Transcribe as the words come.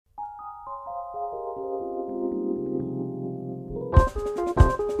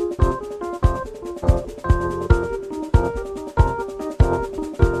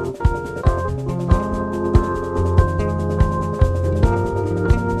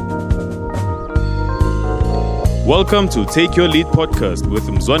Welcome to Take Your Lead podcast with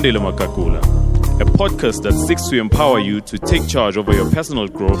Mzwandile Makakula, a podcast that seeks to empower you to take charge over your personal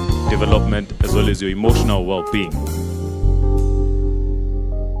growth, development, as well as your emotional well-being.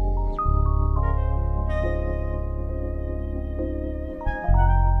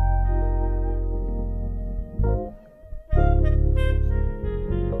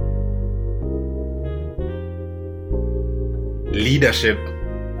 Leadership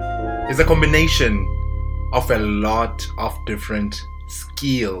is a combination of a lot of different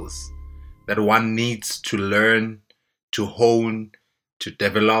skills that one needs to learn, to hone, to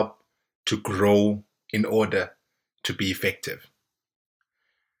develop, to grow in order to be effective.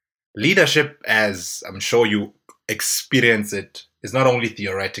 Leadership, as I'm sure you experience it, is not only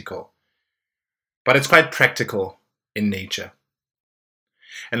theoretical, but it's quite practical in nature.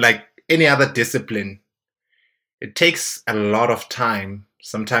 And like any other discipline, it takes a lot of time,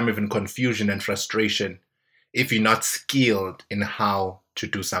 sometimes even confusion and frustration, if you're not skilled in how to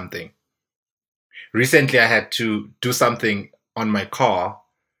do something. Recently, I had to do something on my car,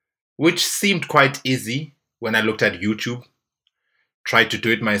 which seemed quite easy when I looked at YouTube, tried to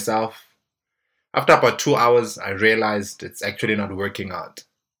do it myself. After about 2 hours, I realized it's actually not working out.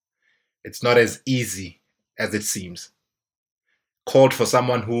 It's not as easy as it seems. Called for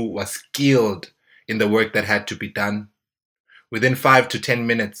someone who was skilled in the work that had to be done. Within 5 to 10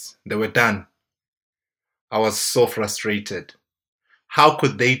 minutes, they were done. I was so frustrated. How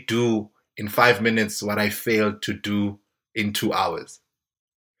could they do in 5 minutes what I failed to do in 2 hours?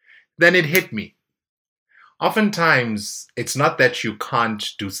 Then it hit me. Oftentimes, it's not that you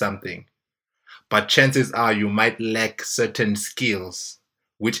can't do something, but chances are you might lack certain skills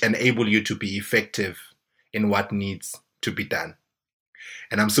which enable you to be effective in what needs to be done.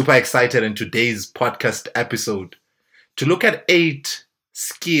 And I'm super excited in today's podcast episode to look at 8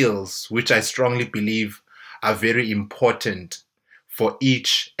 skills which I strongly believe are very important for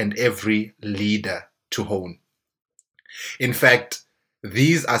each and every leader to hone. In fact,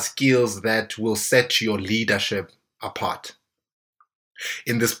 these are skills that will set your leadership apart.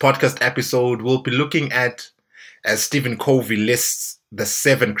 In this podcast episode, we'll be looking at, as Stephen Covey lists, the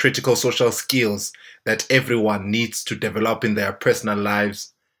 7 critical social skills that everyone needs to develop in their personal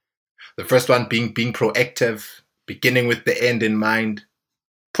lives. The first one being proactive, beginning with the end in mind,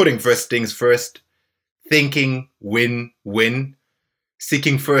 putting first things first, thinking win-win,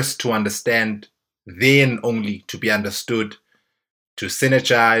 seeking first to understand, then only to be understood, to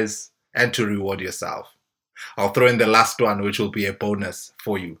synergize, and to reward yourself. I'll throw in the last one, which will be a bonus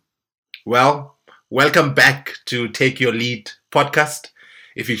for you. Well, welcome back to Take Your Lead podcast.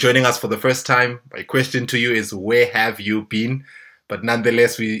 If you're joining us for the first time, my question to you is, where have you been? But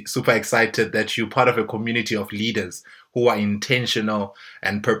nonetheless, we're super excited that you're part of a community of leaders who are intentional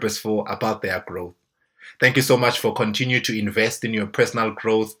and purposeful about their growth. Thank you so much for continuing to invest in your personal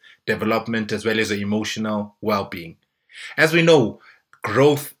growth, development, as well as your emotional well-being. As we know,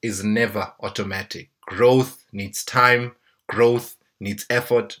 growth is never automatic. Growth needs time, growth needs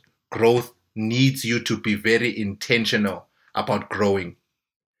effort, growth needs you to be very intentional about growing.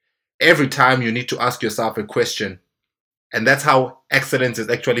 Every time you need to ask yourself a question, and that's how excellence is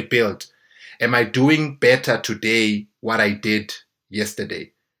actually built. Am I doing better today what I did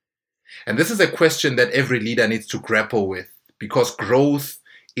yesterday? And this is a question that every leader needs to grapple with, because growth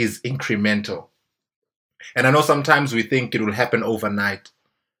is incremental. And I know sometimes we think it will happen overnight,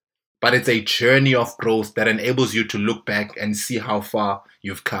 but it's a journey of growth that enables you to look back and see how far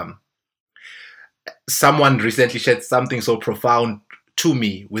you've come. Someone recently shared something so profound to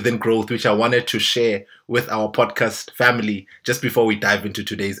me within growth, which I wanted to share with our podcast family just before we dive into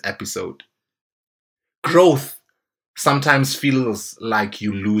today's episode. Growth sometimes feels like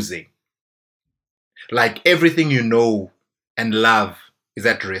you're losing. Like everything you know and love is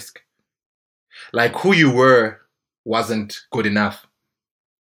at risk. Like who you were wasn't good enough.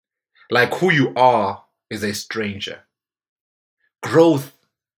 Like who you are is a stranger. Growth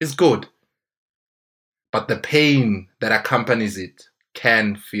is good, but the pain that accompanies it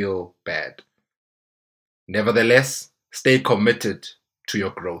can feel bad. Nevertheless, stay committed to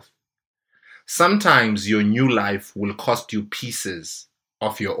your growth. Sometimes your new life will cost you pieces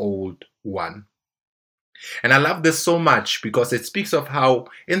of your old one. And I love this so much because it speaks of how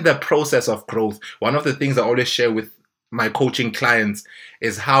in the process of growth, one of the things I always share with my coaching clients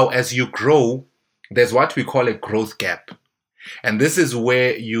is how as you grow, there's what we call a growth gap. And this is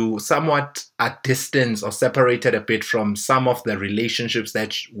where you somewhat are distanced or separated a bit from some of the relationships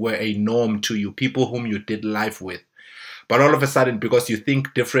that were a norm to you, people whom you did life with. But all of a sudden, because you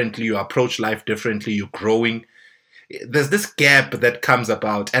think differently, you approach life differently, you're growing, there's this gap that comes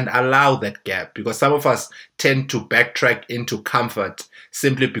about, and allow that gap, because some of us tend to backtrack into comfort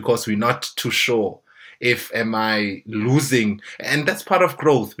simply because we're not too sure if am I losing. And that's part of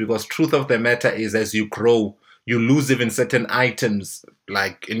growth, because truth of the matter is, as you grow, you lose even certain items,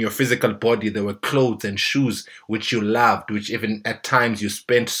 like in your physical body. There were clothes and shoes which you loved, which even at times you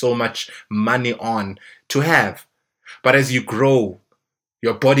spent so much money on to have. But as you grow,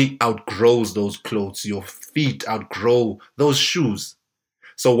 your body outgrows those clothes, your feet outgrow those shoes.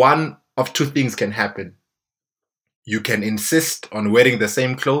 So one of two things can happen. You can insist on wearing the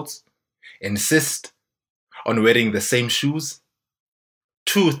same clothes, insist on wearing the same shoes.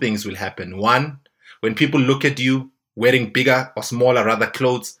 Two things will happen. One, when people look at you wearing bigger or smaller rather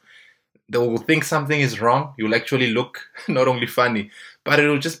clothes, they will think something is wrong. You'll actually look not only funny, but it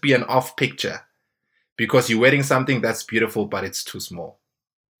will just be an off picture, because you're wearing something that's beautiful, but it's too small.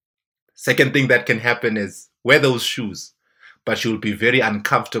 Second thing that can happen is wear those shoes, but you'll be very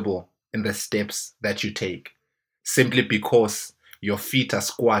uncomfortable in the steps that you take, simply because your feet are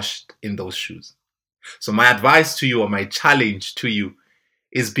squashed in those shoes. So my advice to you, or my challenge to you,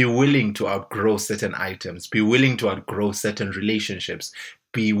 is be willing to outgrow certain items, be willing to outgrow certain relationships,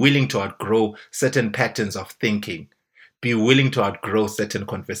 be willing to outgrow certain patterns of thinking, be willing to outgrow certain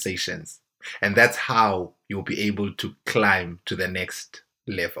conversations. And that's how you'll be able to climb to the next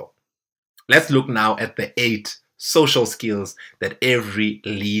level. Let's look now at the 8 social skills that every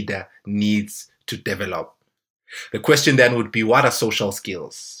leader needs to develop. The question then would be, what are social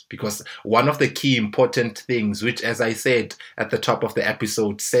skills? Because one of the key important things, which, as I said at the top of the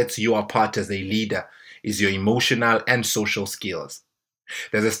episode, sets you apart as a leader, is your emotional and social skills.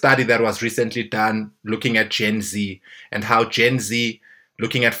 There's a study that was recently done looking at Gen Z, and how Gen Z,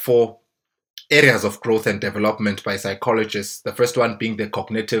 looking at 4 areas of growth and development by psychologists. The first one being the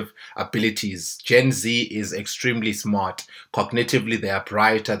cognitive abilities. Gen Z is extremely smart. Cognitively, they are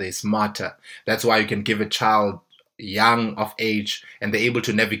brighter, they're smarter. That's why you can give a child young of age and they're able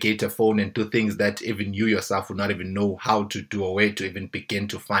to navigate a phone and do things that even you yourself would not even know how to do, or where to even begin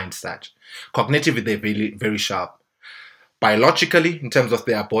to find such. Cognitively, they're very, very sharp. Biologically, in terms of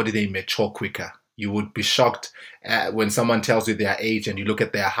their body, they mature quicker. You would be shocked when someone tells you their age and you look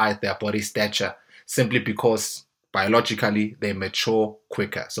at their height, their body stature, simply because biologically they mature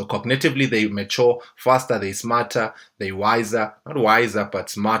quicker. So cognitively they mature faster, they're smarter, they're wiser. Not wiser, but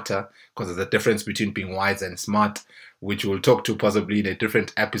smarter, because there's a difference between being wise and smart, which we'll talk to possibly in a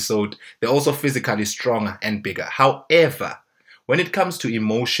different episode. They're also physically stronger and bigger. However, when it comes to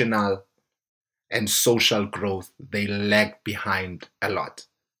emotional and social growth, they lag behind a lot.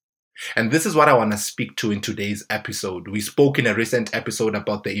 And this is what I want to speak to in today's episode. We spoke in a recent episode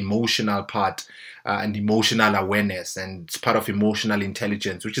about the emotional part and emotional awareness, and it's part of emotional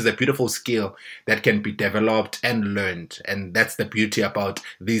intelligence, which is a beautiful skill that can be developed and learned. And that's the beauty about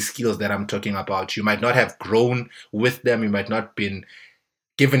these skills that I'm talking about. You might not have grown with them. You might not have been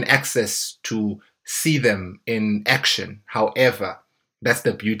given access to see them in action. However, that's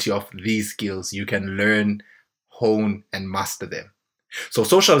the beauty of these skills. You can learn, hone, and master them. So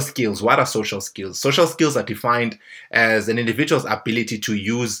social skills, what are social skills? Social skills are defined as an individual's ability to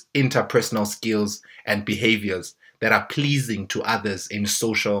use interpersonal skills and behaviors that are pleasing to others in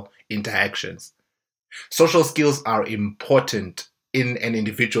social interactions. Social skills are important in an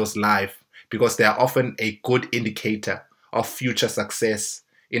individual's life because they are often a good indicator of future success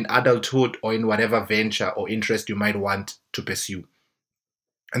in adulthood or in whatever venture or interest you might want to pursue.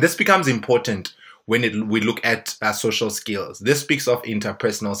 And this becomes important when we look at social skills. This speaks of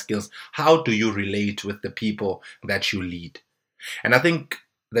interpersonal skills. How do you relate with the people that you lead? And I think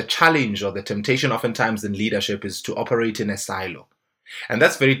the challenge or the temptation oftentimes in leadership is to operate in a silo. And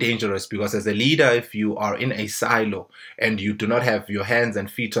that's very dangerous, because as a leader, if you are in a silo and you do not have your hands and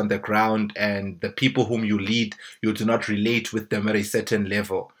feet on the ground, and the people whom you lead, you do not relate with them at a certain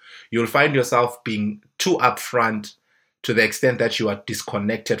level, you'll find yourself being too upfront to the extent that you are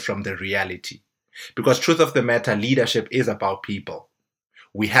disconnected from the reality. Because truth of the matter, leadership is about people.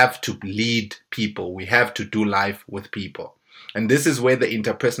 We have to lead people. We have to do life with people. And this is where the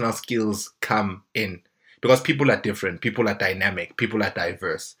interpersonal skills come in. Because people are different, people are dynamic, people are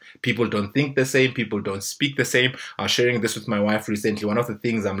diverse. People don't think the same, people don't speak the same. I was sharing this with my wife recently. One of the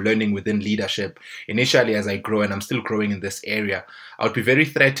things I'm learning within leadership, initially as I grow, and I'm still growing in this area, I would be very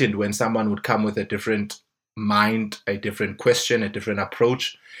threatened when someone would come with a different mind, a different question, a different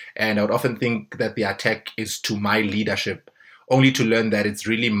approach. And I would often think that the attack is to my leadership, only to learn that it's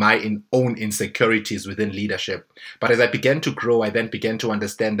really my own insecurities within leadership. But as I began to grow, I then began to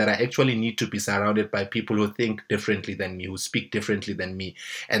understand that I actually need to be surrounded by people who think differently than me, who speak differently than me.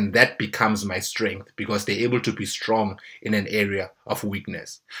 And that becomes my strength because they're able to be strong in an area of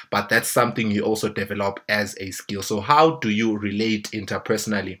weakness. But that's something you also develop as a skill. So how do you relate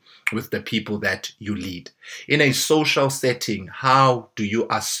interpersonally with the people that you lead? In a social setting, how do you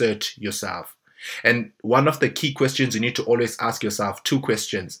assert yourself? And one of the key questions you need to always ask yourself, two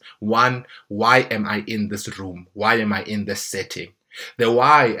questions. One, why am I in this room? Why am I in this setting? The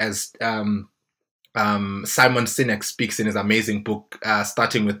why, as Simon Sinek speaks in his amazing book,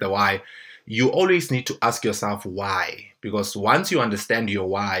 Starting with the Why, you always need to ask yourself why. Because once you understand your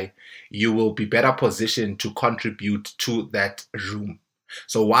why, you will be better positioned to contribute to that room.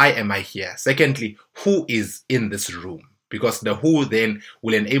 So why am I here? Secondly, who is in this room? Because the who then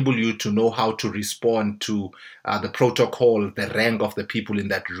will enable you to know how to respond to the protocol, the rank of the people in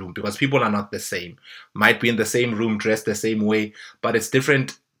that room. Because people are not the same. Might be in the same room, dressed the same way, but it's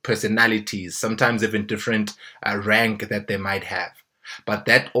different personalities, sometimes even different rank that they might have. But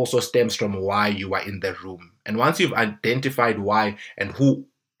that also stems from why you are in the room. And once you've identified why and who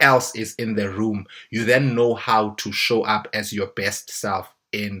else is in the room, you then know how to show up as your best self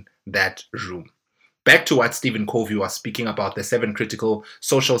in that room. Back to what Stephen Covey was speaking about, the 7 critical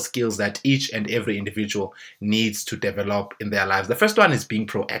social skills that each and every individual needs to develop in their lives. The first one is being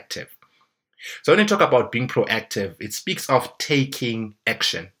proactive. So when you talk about being proactive, it speaks of taking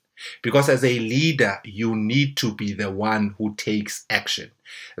action. Because as a leader, you need to be the one who takes action.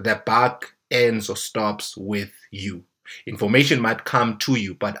 The buck ends or stops with you. Information might come to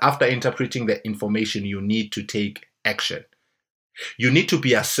you, but after interpreting the information, you need to take action. You need to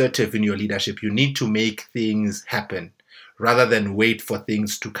be assertive in your leadership. You need to make things happen rather than wait for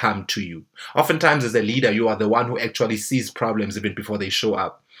things to come to you. Oftentimes as a leader, you are the one who actually sees problems even before they show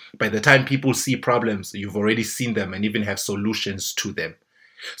up. By the time people see problems, you've already seen them and even have solutions to them.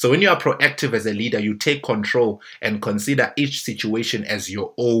 So when you are proactive as a leader, you take control and consider each situation as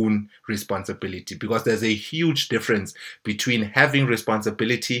your own responsibility, because there's a huge difference between having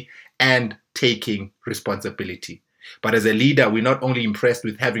responsibility and taking responsibility. But as a leader, we're not only impressed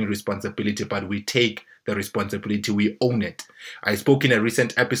with having responsibility, but we take the responsibility, we own it. I spoke in a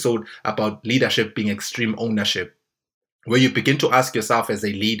recent episode about leadership being extreme ownership, where you begin to ask yourself as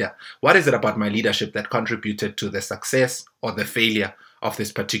a leader, what is it about my leadership that contributed to the success or the failure of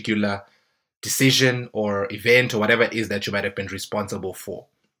this particular decision or event or whatever it is that you might have been responsible for?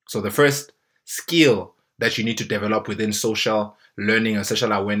 So the first skill that you need to develop within social learning and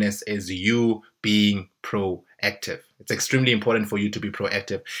social awareness is you being proactive. It's extremely important for you to be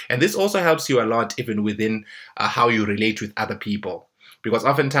proactive. And this also helps you a lot even within how you relate with other people. Because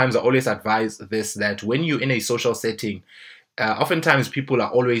oftentimes I always advise this, that when you're in a social setting, oftentimes people are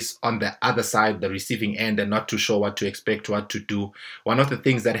always on the other side, the receiving end, and not too sure what to expect, what to do. One of the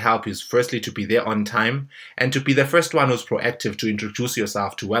things that help is firstly to be there on time and to be the first one who's proactive, to introduce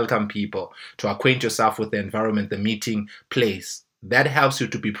yourself, to welcome people, to acquaint yourself with the environment, the meeting place. That helps you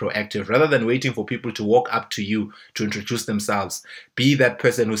to be proactive rather than waiting for people to walk up to you to introduce themselves. Be that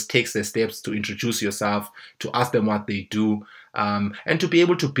person who takes the steps to introduce yourself, to ask them what they do, and to be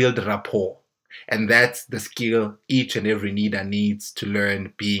able to build rapport. And that's the skill each and every leader needs to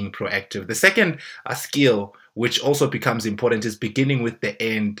learn, being proactive. The second skill, which also becomes important, is beginning with the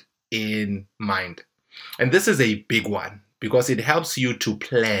end in mind. And this is a big one because it helps you to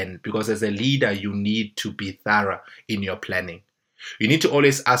plan, because as a leader, you need to be thorough in your planning. You need to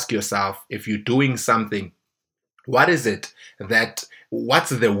always ask yourself, if you're doing something, what's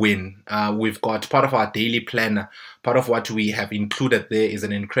the win? We've got part of our daily planner. Part of what we have included there is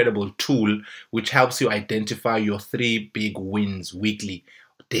an incredible tool which helps you identify your 3 big wins weekly,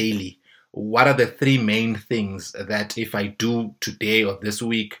 daily. What are the 3 main things that if I do today or this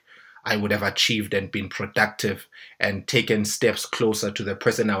week, I would have achieved and been productive and taken steps closer to the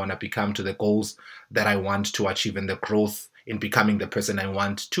person I want to become, to the goals that I want to achieve, and the growth in becoming the person I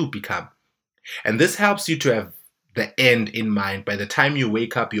want to become. And this helps you to have the end in mind. By the time you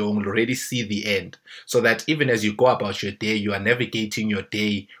wake up, you already see the end, so that even as you go about your day, you are navigating your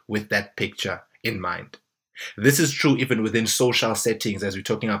day with that picture in mind. This is true even within social settings, as we're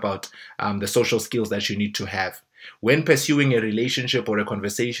talking about the social skills that you need to have. When pursuing a relationship or a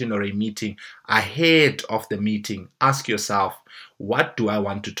conversation or a meeting, ahead of the meeting, ask yourself, what do I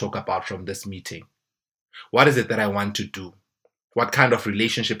want to talk about from this meeting? What is it that I want to do? What kind of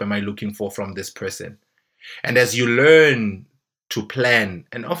relationship am I looking for from this person? And as you learn to plan,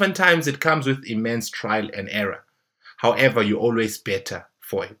 and oftentimes it comes with immense trial and error, however, you're always better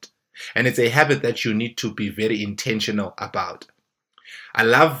for it. And it's a habit that you need to be very intentional about. I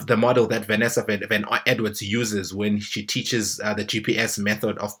love the model that Vanessa Van Edwards uses when she teaches the GPS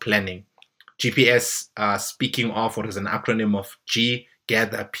method of planning. GPS, speaking of what is an acronym of G,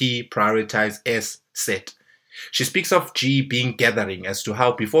 gather, P, prioritize, S, set. She speaks of G being gathering, as to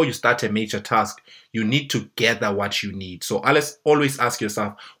how before you start a major task, you need to gather what you need. So always ask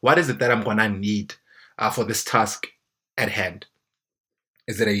yourself, what is it that I'm going to need for this task at hand?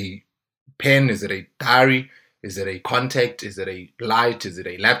 Is it a pen? Is it a diary? Is it a contact? Is it a light? Is it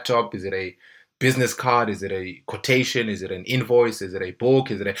a laptop? Is it a business card? Is it a quotation? Is it an invoice? Is it a book?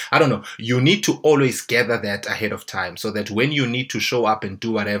 I don't know. You need to always gather that ahead of time so that when you need to show up and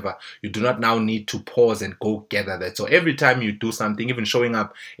do whatever, you do not now need to pause and go gather that. So every time you do something, even showing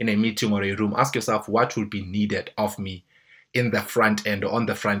up in a meeting or a room, ask yourself what will be needed of me in the front end or on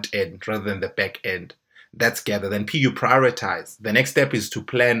the front end rather than the back end. That's gather. Then P, you prioritize. The next step is to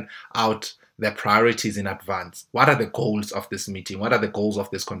plan out the priorities in advance. What are the goals of this meeting? What are the goals of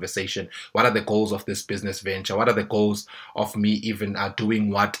this conversation? What are the goals of this business venture? What are the goals of me even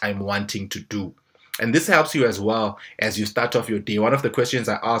doing what I'm wanting to do? And this helps you as well as you start off your day. One of the questions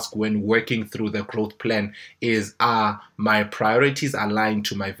I ask when working through the growth plan is, are my priorities aligned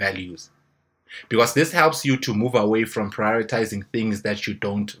to my values? Because this helps you to move away from prioritizing things that you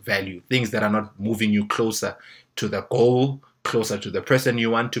don't value, things that are not moving you closer to the goal, closer to the person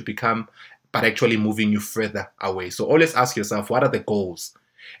you want to become, but actually moving you further away. So always ask yourself, what are the goals?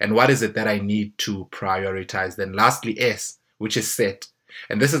 And what is it that I need to prioritize? Then lastly, S, which is set.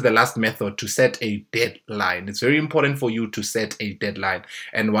 And this is the last method, to set a deadline. It's very important for you to set a deadline.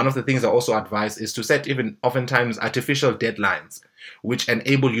 And one of the things I also advise is to set even oftentimes artificial deadlines, which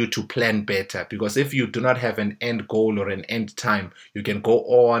enable you to plan better. Because if you do not have an end goal or an end time, you can go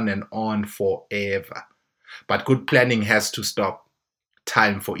on and on forever. But good planning has to stop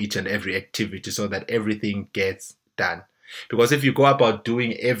time for each and every activity so that everything gets done. Because if you go about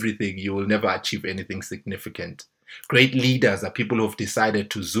doing everything, you will never achieve anything significant. Great leaders are people who have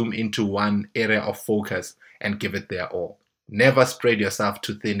decided to zoom into one area of focus and give it their all. Never spread yourself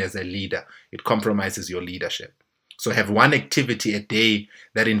too thin as a leader. It compromises your leadership. So have one activity a day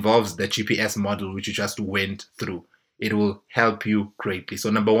that involves the GPS model, which you just went through. It will help you greatly. So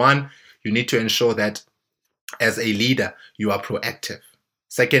number one, you need to ensure that as a leader, you are proactive.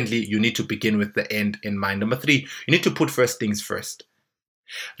 Secondly, you need to begin with the end in mind. Number three, you need to put first things first.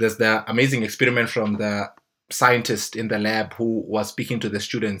 There's the amazing experiment from the scientist in the lab who was speaking to the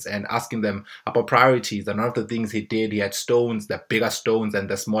students and asking them about priorities. And one of the things he did, he had stones, the bigger stones and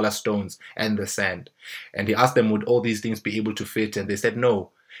the smaller stones and the sand. And he asked them, would all these things be able to fit? And they said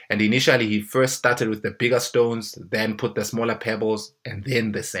no. And initially, he first started with the bigger stones, then put the smaller pebbles, and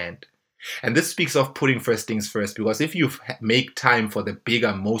then the sand. And this speaks of putting first things first, because if you make time for the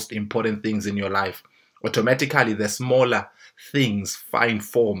bigger, most important things in your life, automatically the smaller things find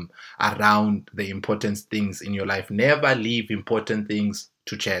form around the important things in your life. Never leave important things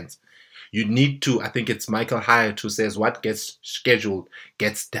to chance. You need to, I think it's Michael Hyatt who says, what gets scheduled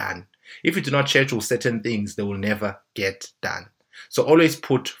gets done. If you do not schedule certain things, they will never get done. So always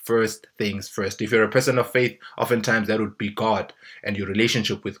put first things first. If you're a person of faith, oftentimes that would be God and your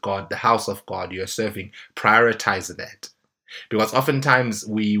relationship with God, the house of God you're serving. Prioritize that. Because oftentimes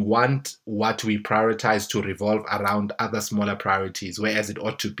we want what we prioritize to revolve around other smaller priorities, whereas it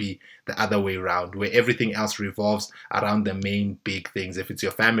ought to be the other way around, where everything else revolves around the main big things. If it's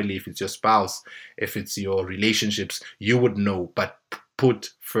your family, if it's your spouse, if it's your relationships, you would know, but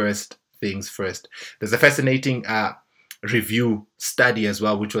put first things first. There's a fascinating review study as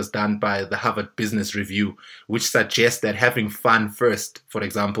well, which was done by the Harvard Business Review, which suggests that having fun first, for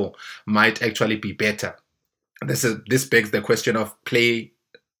example, might actually be better. This begs the question of play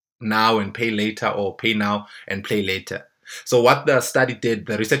now and pay later, or pay now and play later. So what the study did,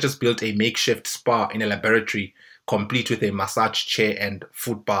 the researchers built a makeshift spa in a laboratory, complete with a massage chair and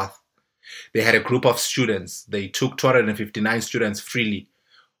foot bath. They had a group of students. They took 259 students freely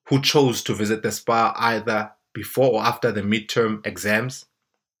who chose to visit the spa either before or after the midterm exams.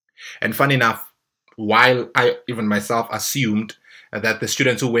 And fun enough, while I even myself assumed that the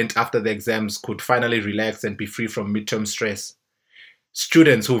students who went after the exams could finally relax and be free from midterm stress,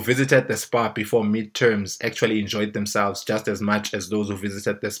 students who visited the spa before midterms actually enjoyed themselves just as much as those who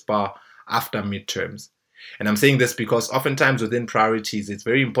visited the spa after midterms. And I'm saying this because oftentimes within priorities, it's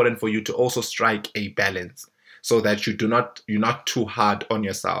very important for you to also strike a balance so that you're not too hard on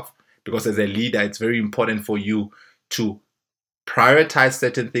yourself. Because as a leader, it's very important for you to prioritize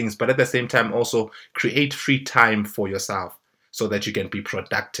certain things, but at the same time also create free time for yourself so that you can be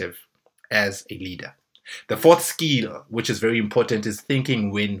productive as a leader. The fourth skill, which is very important, is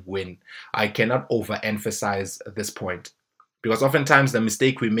thinking win-win. I cannot overemphasize this point because oftentimes the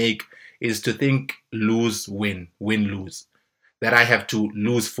mistake we make is to think lose-win, win-lose. That I have to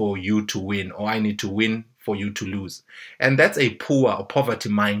lose for you to win, or I need to win for you to lose. And that's a poor or poverty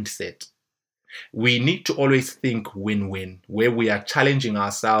mindset. We need to always think win-win, where we are challenging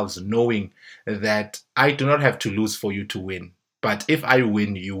ourselves, knowing that I do not have to lose for you to win. But if I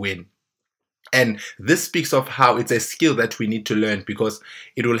win, you win. And this speaks of how it's a skill that we need to learn because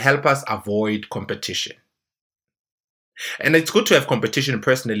it will help us avoid competition. And it's good to have competition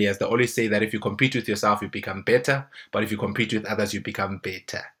personally, as they always say that if you compete with yourself, you become better. But if you compete with others, you become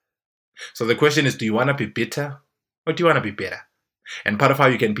better. So the question is, do you want to be better or do you want to be better? And part of how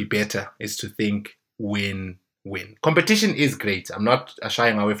you can be better is to think win-win. Competition is great. I'm not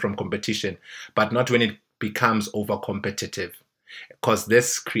shying away from competition, but not when it becomes over-competitive, because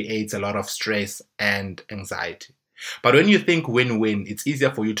this creates a lot of stress and anxiety. But when you think win-win, it's easier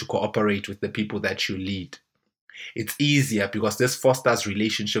for you to cooperate with the people that you lead. It's easier because this fosters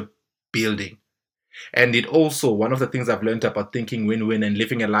relationship building. And it also, one of the things I've learned about thinking win-win and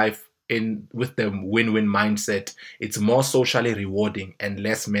living a life with the win-win mindset, it's more socially rewarding and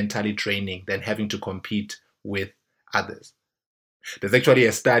less mentally draining than having to compete with others. There's actually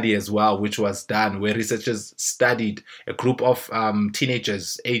a study as well which was done where researchers studied a group of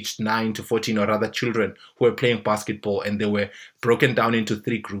teenagers aged 9 to 14, or rather children who were playing basketball, and they were broken down into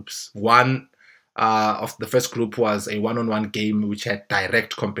 3 groups. One of the first group was a one-on-one game which had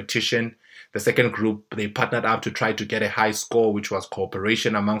direct competition. The second group, they partnered up to try to get a high score, which was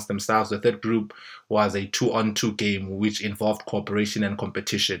cooperation amongst themselves. The third group was a 2-on-2 game, which involved cooperation and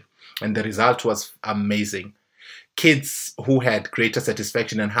competition. And the result was amazing. Kids who had greater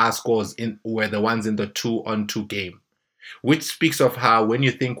satisfaction and higher scores were the ones in the 2-on-2 game, which speaks of how when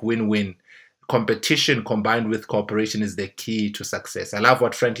you think win-win, competition combined with cooperation is the key to success. I love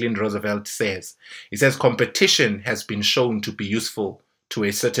what Franklin Roosevelt says. He says, competition has been shown to be useful to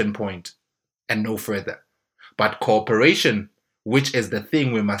a certain point and no further. But cooperation, which is the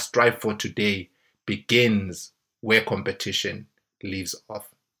thing we must strive for today, begins where competition leaves off.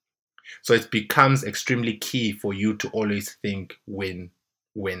 So it becomes extremely key for you to always think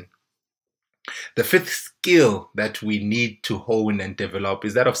win-win. The fifth skill that we need to hone and develop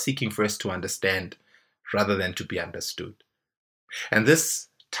is that of seeking first to understand rather than to be understood. And this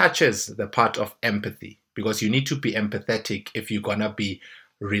touches the part of empathy, because you need to be empathetic if you're going to be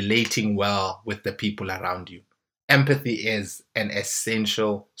relating well with the people around you. Empathy is an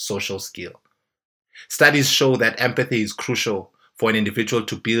essential social skill. Studies show that empathy is crucial for an individual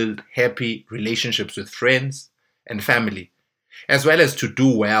to build happy relationships with friends and family, as well as to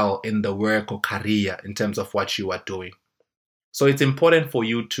do well in the work or career in terms of what you are doing. So it's important for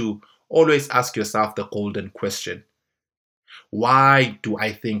you to always ask yourself the golden question: why do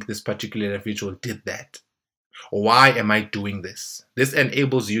I think this particular individual did that? Or why am I doing this? This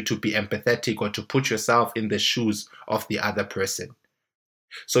enables you to be empathetic, or to put yourself in the shoes of the other person.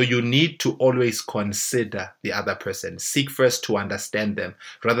 So you need to always consider the other person. Seek first to understand them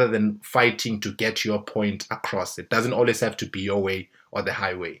rather than fighting to get your point across. It doesn't always have to be your way or the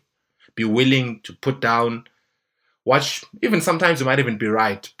highway. Be willing to put down what, even sometimes you might even be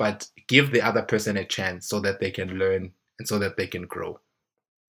right, but give the other person a chance so that they can learn and so that they can grow.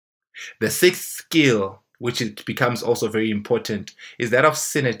 The sixth skill, which it becomes also very important, is that of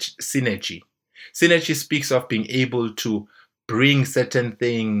synergy. Synergy speaks of being able to bring certain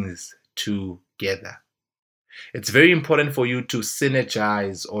things together. It's very important for you to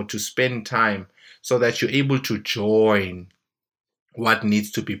synergize or to spend time so that you're able to join what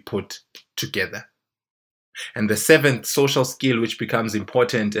needs to be put together. And the seventh social skill, which becomes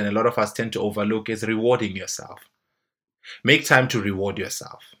important and a lot of us tend to overlook, is rewarding yourself. Make time to reward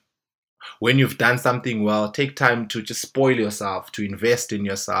yourself. When you've done something well, take time to just spoil yourself, to invest in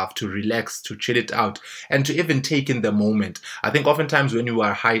yourself, to relax, to chill it out, and to even take in the moment. I think oftentimes when you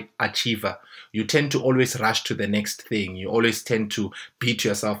are a high achiever, you tend to always rush to the next thing. You always tend to beat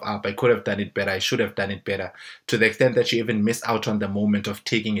yourself up. I could have done it better. I should have done it better. To the extent that you even miss out on the moment of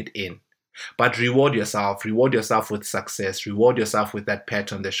taking it in. But reward yourself with success, reward yourself with that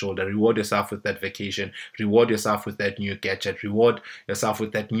pat on the shoulder, reward yourself with that vacation, reward yourself with that new gadget, reward yourself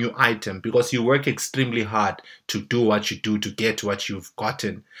with that new item, because you work extremely hard to do what you do, to get what you've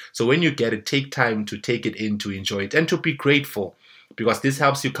gotten. So when you get it, take time to take it in, to enjoy it, and to be grateful, because this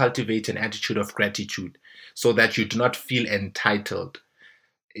helps you cultivate an attitude of gratitude so that you do not feel entitled.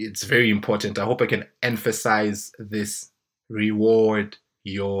 It's very important. I hope I can emphasize this. Reward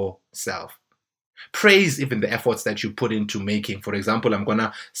yourself. Praise even the efforts that you put into making. For example, I'm going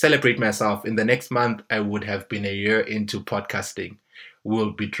to celebrate myself. In the next month, I would have been a year into podcasting.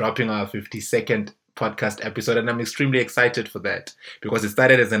 We'll be dropping our 52nd podcast episode, and I'm extremely excited for that because it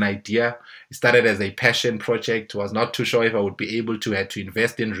started as an idea. It started as a passion project. Was not too sure if I would be able to, had to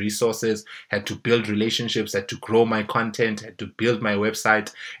invest in resources, had to build relationships, had to grow my content, had to build my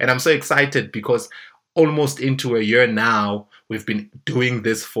website. And I'm so excited because almost into a year now, we've been doing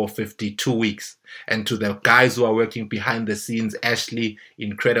this for 52 weeks. And to the guys who are working behind the scenes, Ashley,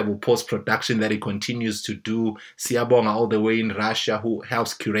 incredible post-production that he continues to do, Siyabonga all the way in Russia, who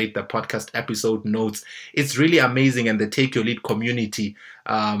helps curate the podcast episode notes. It's really amazing. And the Take Your Lead community,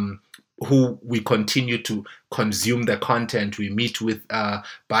 who we continue to consume the content. We meet with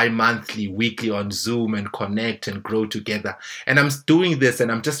bi-monthly, weekly on Zoom and connect and grow together. And I'm doing this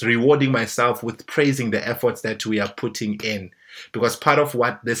and I'm just rewarding myself with praising the efforts that we are putting in. Because part of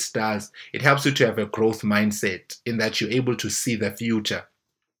what this does, it helps you to have a growth mindset in that you're able to see the future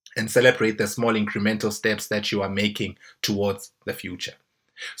and celebrate the small incremental steps that you are making towards the future.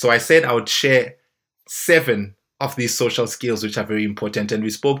 So I said I would share 7 of these social skills, which are very important. And we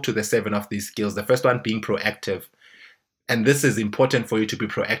spoke to the 7 of these skills. The first one being proactive. And this is important for you to be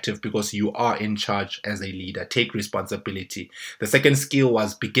proactive because you are in charge as a leader. Take responsibility. The second skill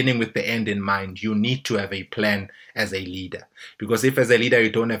was beginning with the end in mind. You need to have a plan as a leader. Because if as a leader you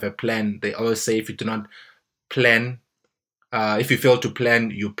don't have a plan, they always say if you do not plan, if you fail to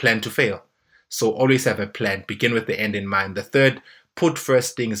plan, you plan to fail. So always have a plan. Begin with the end in mind. The third, put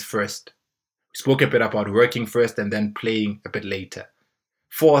first things first. We spoke a bit about working first and then playing a bit later.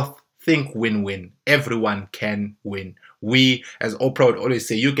 Fourth, think win-win. Everyone can win. We, as Oprah would always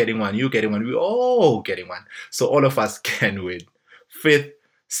say, you getting one, we're all getting one. So all of us can win. Fifth,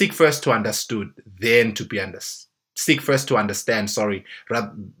 seek first to understood, then to be understood. Seek first to understand,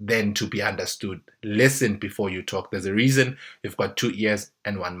 rather than to be understood. Listen before you talk. There's a reason you've got 2 ears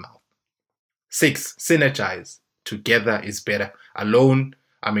and 1 mouth. 6, synergize. Together is better. Alone,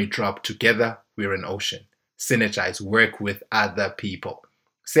 I may drop. Together, we're an ocean. Synergize. Work with other people.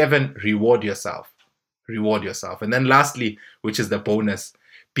 7, reward yourself. Reward yourself. And then lastly, which is the bonus,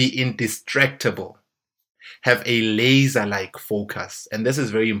 be indistractable. Have a laser-like focus. And this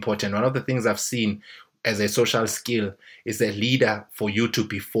is very important. One of the things I've seen as a social skill is a leader for you to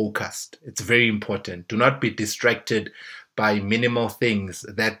be focused. It's very important. Do not be distracted by minimal things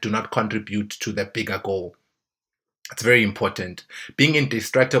that do not contribute to the bigger goal. It's very important. Being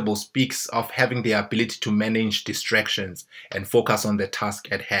indistractable speaks of having the ability to manage distractions and focus on the task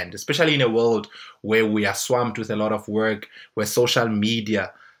at hand, especially in a world where we are swamped with a lot of work, where social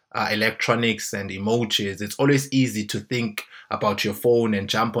media, electronics and emojis, it's always easy to think about your phone and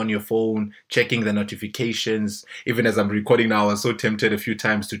jump on your phone, checking the notifications. Even as I'm recording now, I was so tempted a few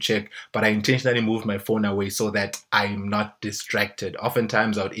times to check, but I intentionally moved my phone away so that I'm not distracted.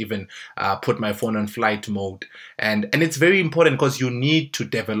 Oftentimes I would even put my phone on flight mode. And it's very important because you need to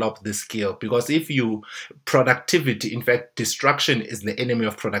develop this skill, because productivity, in fact, distraction is the enemy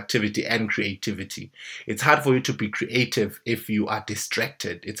of productivity and creativity. It's hard for you to be creative if you are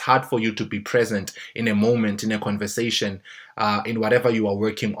distracted. It's hard for you to be present in a moment, in a conversation, in whatever you are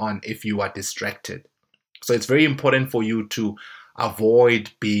working on if you are distracted. So it's very important for you to avoid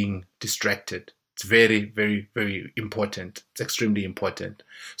being distracted. It's very, very, very important. It's extremely important.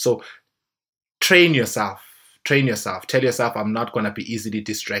 So train yourself. Train yourself. Tell yourself, I'm not going to be easily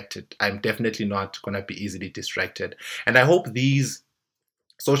distracted. I'm definitely not going to be easily distracted. And I hope these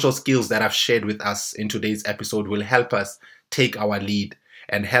social skills that I've shared with us in today's episode will help us take our lead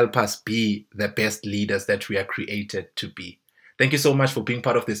and help us be the best leaders that we are created to be. Thank you so much for being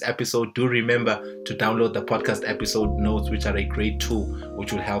part of this episode. Do remember to download the podcast episode notes, which are a great tool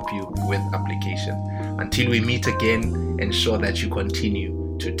which will help you with application. Until we meet again, ensure that you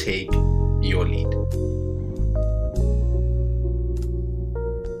continue to take your lead.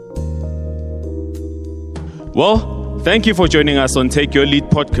 Well, thank you for joining us on Take Your Lead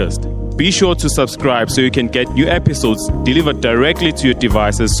podcast. Be sure to subscribe so you can get new episodes delivered directly to your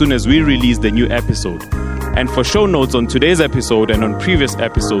device as soon as we release the new episode. And for show notes on today's episode and on previous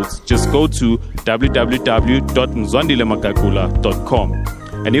episodes, just go to www.mzwandilemakakula.com.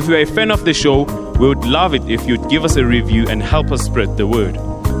 And if you're a fan of the show, we would love it if you'd give us a review and help us spread the word.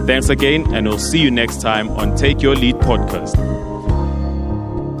 Thanks again, and we'll see you next time on Take Your Lead podcast.